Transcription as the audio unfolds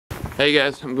Hey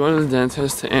guys, I'm going to the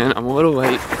dentist and I'm a little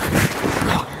late.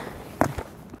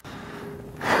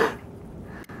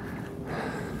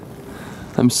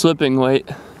 I'm slipping late.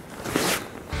 I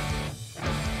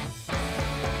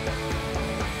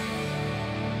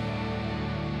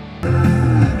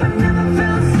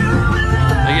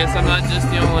guess I'm not just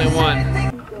the only one.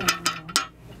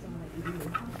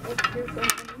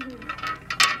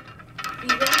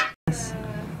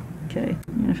 Okay,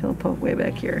 I'm gonna feel a poke way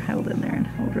back here. Hold in there and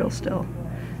hold real still.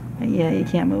 And yeah, you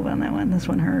can't move on that one. This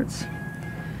one hurts.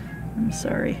 I'm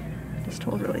sorry. Just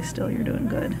hold really still. You're doing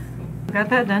good. Got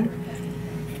that done.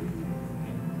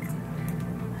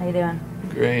 How you doing?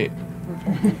 Great.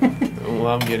 Okay. I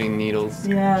love getting needles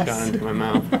Yes. shot into my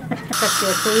mouth. Check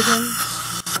the occlusion.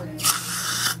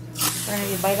 We're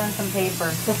gonna bite on some paper.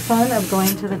 The fun of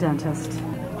going to the dentist.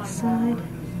 Side.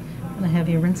 I'm gonna have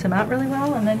you rinse them out really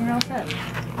well, and then you're all set.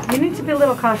 You need to be a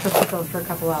little cautious with those for a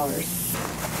couple hours.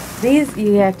 These,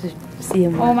 you have to see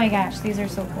them. Oh my gosh, these are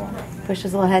so cool. Push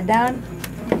his little head down.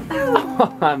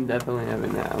 I'm definitely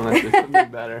having that, unless there's something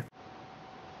better.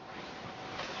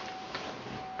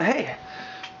 Hey,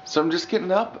 so I'm just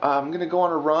getting up. I'm gonna go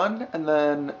on a run and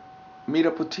then meet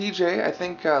up with TJ. I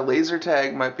think laser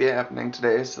tag might be happening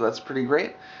today, so that's pretty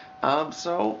great.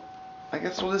 So I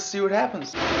guess we'll just see what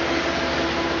happens.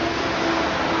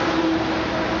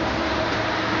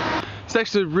 It's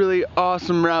actually a really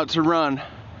awesome route to run.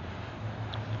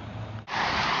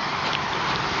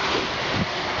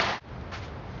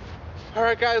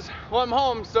 Alright guys, well I'm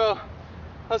home, so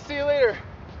I'll see you later.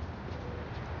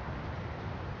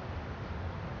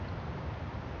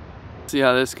 See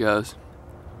how this goes.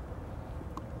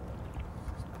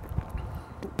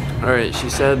 Alright, she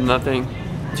said nothing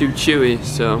too chewy,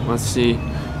 so let's see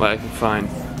what I can find.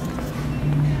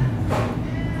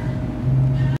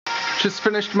 Just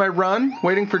finished my run,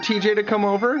 waiting for TJ to come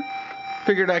over.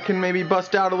 Figured I can maybe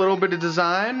bust out a little bit of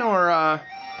design or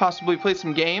possibly play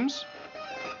some games.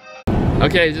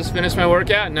 Okay, just finished my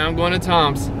workout, now I'm going to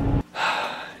Tom's.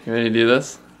 You ready to do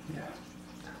this? Yeah.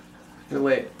 You're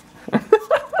late.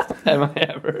 Am I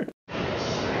ever?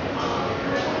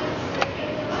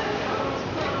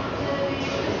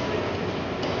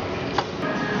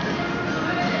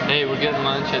 Hey, we're getting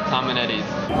lunch at Tom and Eddie's.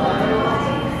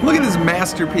 Look at this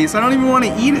masterpiece. I don't even want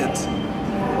to eat it.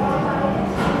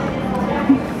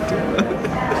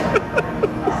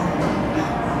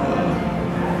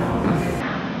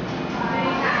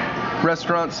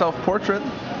 Restaurant self-portrait.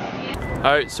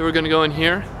 Alright, so we're gonna go in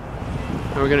here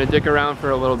and we're gonna dick around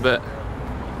for a little bit.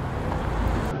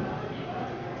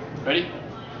 Ready?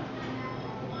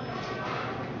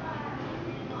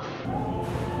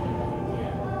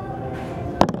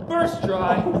 First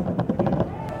try.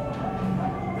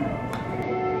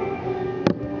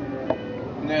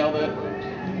 Nailed it.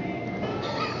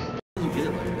 You get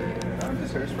it like that?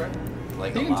 Just hairspray.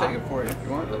 Like you can take it for you if you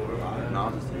want.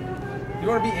 No. You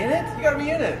want to be in it? You gotta be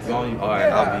in it.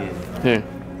 Alright, I'll be in. Here.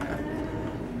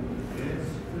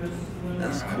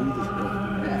 That's cool as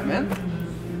hell. Yeah, man.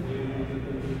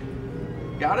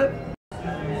 Got it?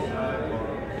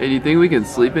 Hey, do you think we can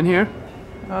sleep in here?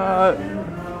 I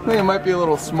think it might be a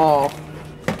little small.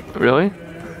 Really?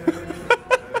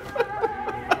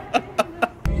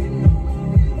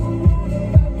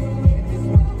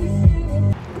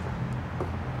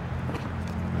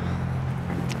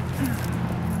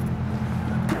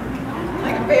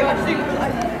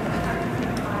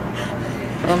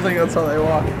 I don't think that's how they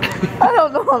walk. I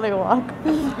don't know how they walk.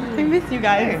 I miss you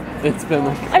guys. It's been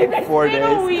like 4 days.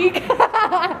 A week.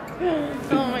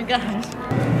 Oh my gosh.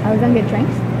 Are we gonna get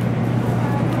drinks?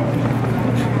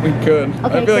 We could. Okay, I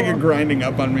feel like cool. you're grinding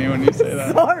up on me when you say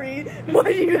that. Sorry. Why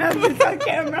do you have this on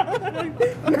camera?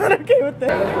 I'm not okay with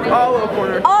this. Olive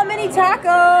corner. Oh, mini tacos.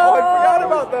 Oh, I forgot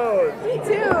about those. Me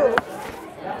too.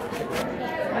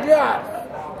 Yeah.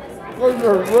 Those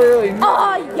are really nice.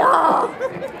 Oh, yeah.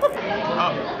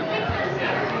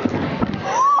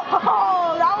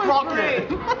 Oh, that was great.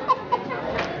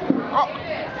 Oh,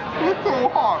 it's so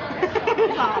hot.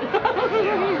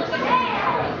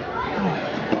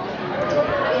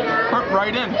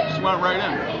 Right in. Just went right in.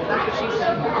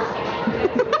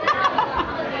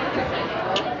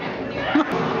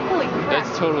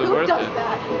 That's totally worth it.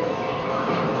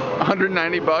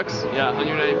 190 bucks Yeah,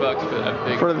 190 bucks for that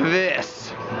big. for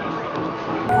this.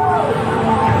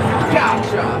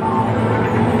 Gotcha.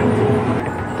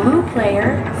 Blue player,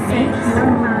 6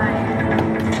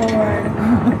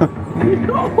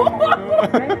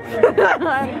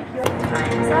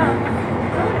 Time's up.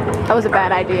 That was a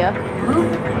bad idea.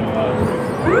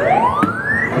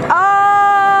 Oh,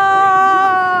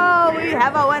 we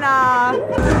have a winner.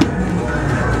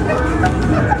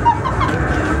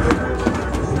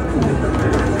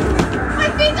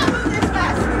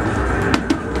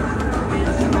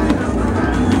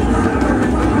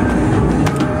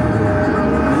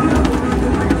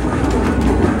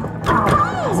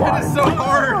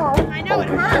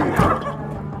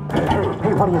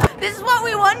 This is what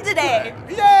we won today.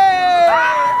 Yay!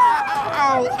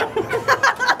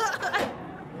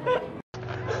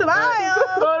 Smile.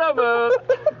 What up, man?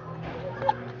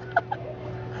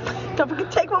 Don't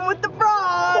forget to take one with the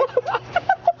frog.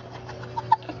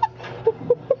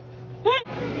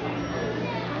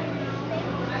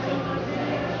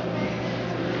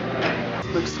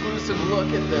 An exclusive look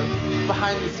at the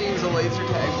behind the scenes of laser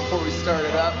tag before we start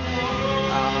it up.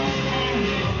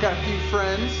 Got a few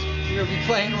friends. We're gonna be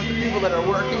playing with the people that are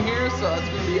working here, so it's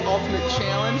gonna be the ultimate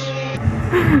challenge.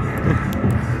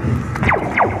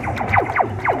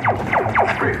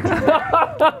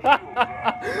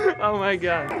 Oh my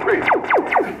god.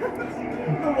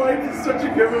 The light is such a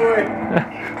giveaway.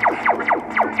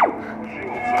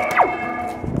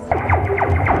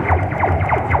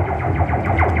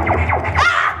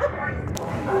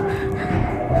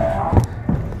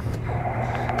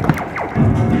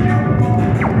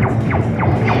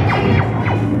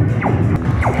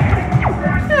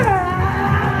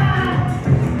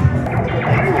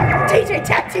 TJ,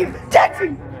 tag team, tag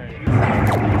team.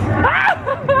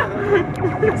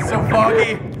 So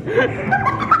foggy.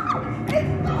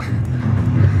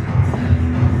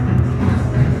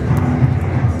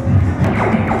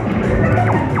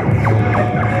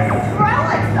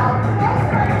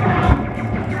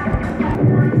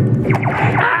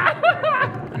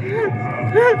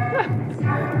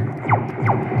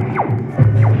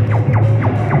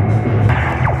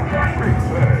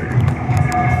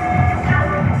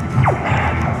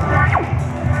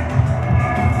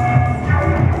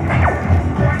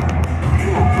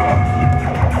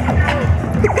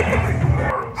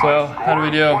 So, how do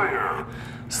we do?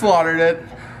 Slaughtered it.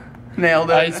 Nailed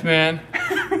it. Iceman.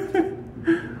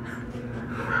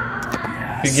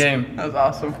 Good game. That was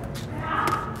awesome.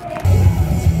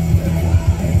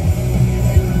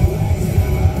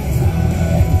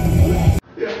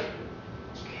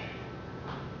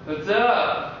 What's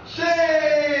up?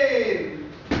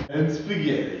 Shane! And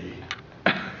spaghetti.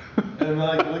 And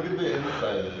like, look at the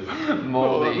inside of this.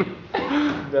 Moldy.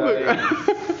 Nice.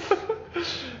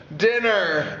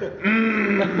 Dinner!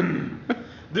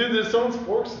 Dude, there's someone's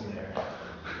forks in there.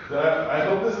 I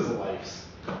hope this is life's.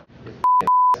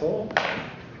 Asshole.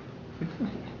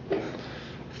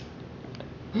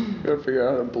 Gotta figure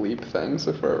out how to bleep things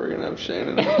if we're ever gonna have Shane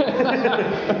in.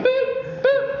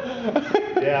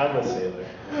 Yeah, I'm a sailor.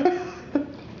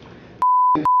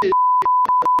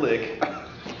 Lick.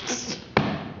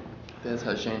 That's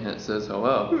how Shane says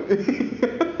hello.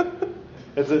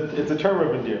 It's a term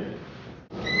of endearment.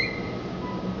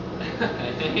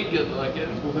 Ain't good looking.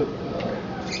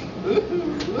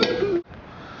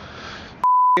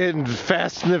 And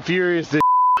Fast and the Furious.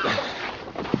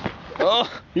 Oh,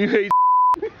 you hate.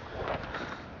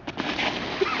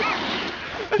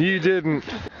 You didn't.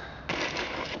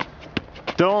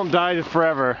 Don't die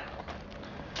forever.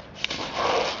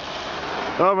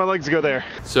 Oh, my legs go there.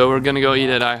 So we're gonna go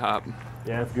eat at IHOP.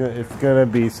 Yeah, it's gonna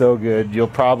be so good. You'll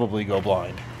probably go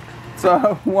blind. It's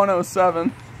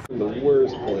 107. The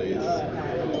worst place.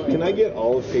 Can I get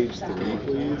all of page 3,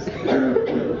 please?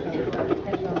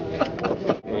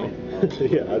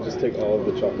 Yeah, I'll just take all of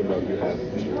the chocolate milk you have.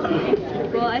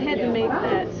 Well, I had to make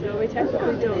that, so we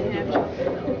technically don't have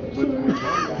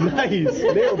chocolate. Nice!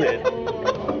 Nailed it!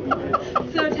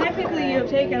 So technically you've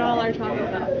taken all our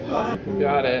chocolate milk.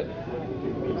 Got it.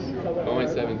 Only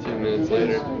 17 minutes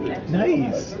later.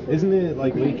 Nice! Isn't it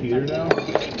like leak heater now?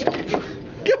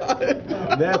 God!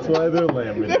 That's why they're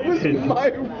laminated. That was my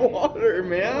water,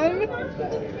 man!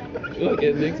 Look,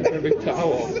 it makes a perfect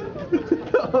towel.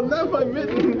 Oh, not my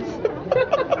mittens!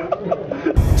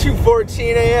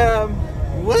 2:14 a.m.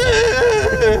 I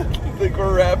think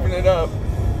we're wrapping it up.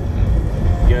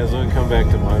 You guys want to come back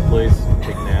to my place and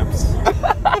take naps?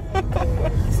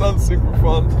 Sounds super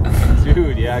fun.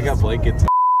 Dude, yeah, I got blankets.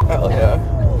 Hell yeah.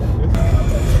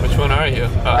 Which one are you?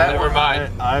 Oh, never mind.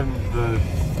 I'm the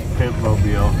pimp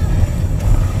mobile.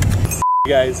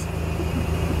 You guys.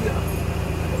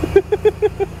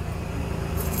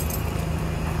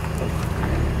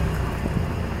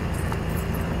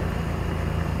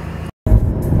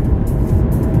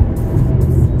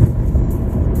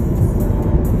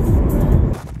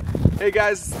 Hey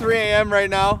guys, it's 3 a.m. right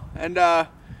now, and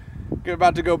we're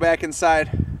about to go back inside.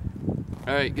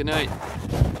 All right, good night.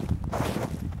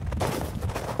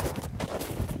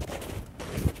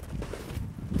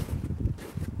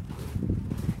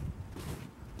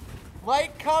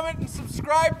 Like, comment, and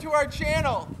subscribe to our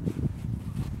channel.